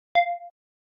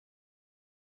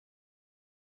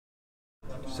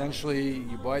Essentially,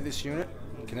 you buy this unit,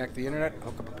 connect the internet,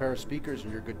 hook up a pair of speakers,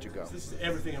 and you're good to go. So this is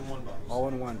everything in one box? All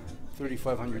in one,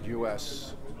 3,500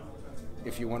 US.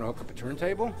 If you want to hook up a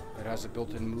turntable, it has a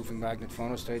built-in moving magnet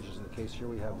phono stage. In the case here,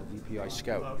 we have the VPI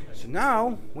Scout. Okay. So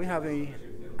now we have a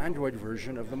Android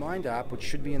version of the MiND app, which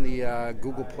should be in the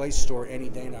Google Play Store any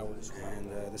day now.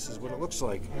 And this is what it looks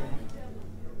like.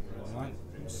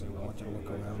 So I want you to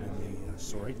look around in the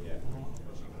sorry.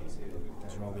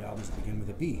 These are all the albums that begin with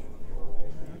a B.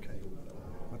 Okay.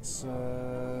 Let's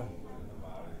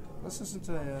listen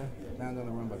to Band on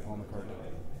the Run by Paul McCartney.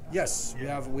 Yes,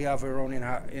 we have our own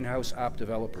in-house app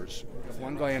developers. We have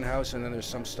one guy in-house, and then there's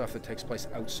some stuff that takes place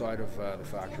outside of the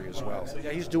factory as well. So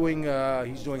yeah, he's doing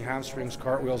hamstrings,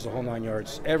 cartwheels, the whole 9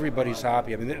 yards. Everybody's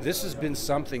happy. I mean, this has been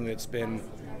something that's been,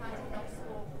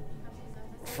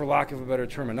 for lack of a better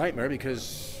term, a nightmare,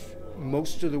 because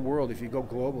most of the world, if you go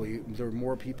globally, there are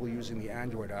more people using the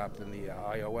Android app than the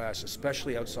iOS,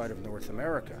 especially outside of North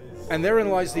America. And therein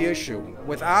lies the issue.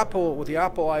 With the Apple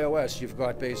iOS, you've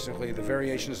got basically the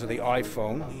variations of the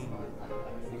iPhone.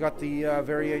 You've got the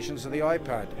variations of the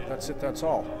iPad. That's it, that's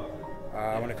all.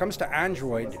 When it comes to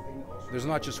Android, there's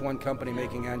not just one company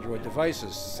making Android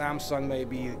devices. Samsung may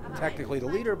be technically the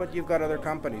leader, but you've got other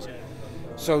companies.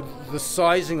 So the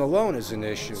sizing alone is an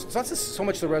issue. It's not so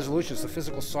much the resolution, it's the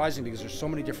physical sizing, because there's so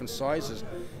many different sizes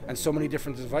and so many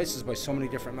different devices by so many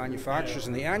different manufacturers.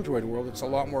 In the Android world, it's a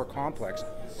lot more complex.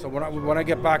 So when I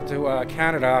get back to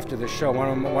Canada after this show,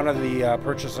 one of the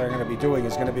purchases I'm going to be doing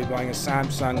is going to be buying a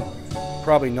Samsung,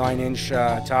 probably 9-inch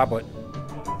tablet.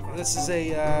 This is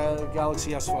a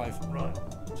Galaxy S5. Right.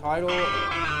 Title,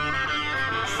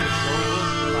 switch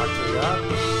over, back to the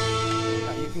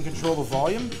app. You can control the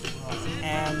volume.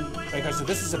 And like I said,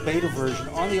 this is a beta version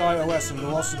on the iOS, and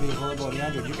it'll also be available on the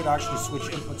Android. You could actually switch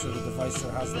inputs of the device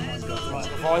that has the MiND built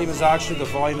in. The volume is actually the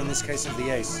volume, in this case, of the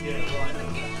Ace. Yeah, right.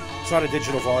 It's not a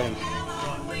digital volume.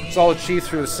 It's all achieved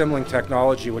through the SimLink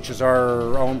technology, which is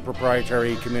our own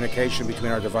proprietary communication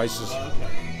between our devices. Okay.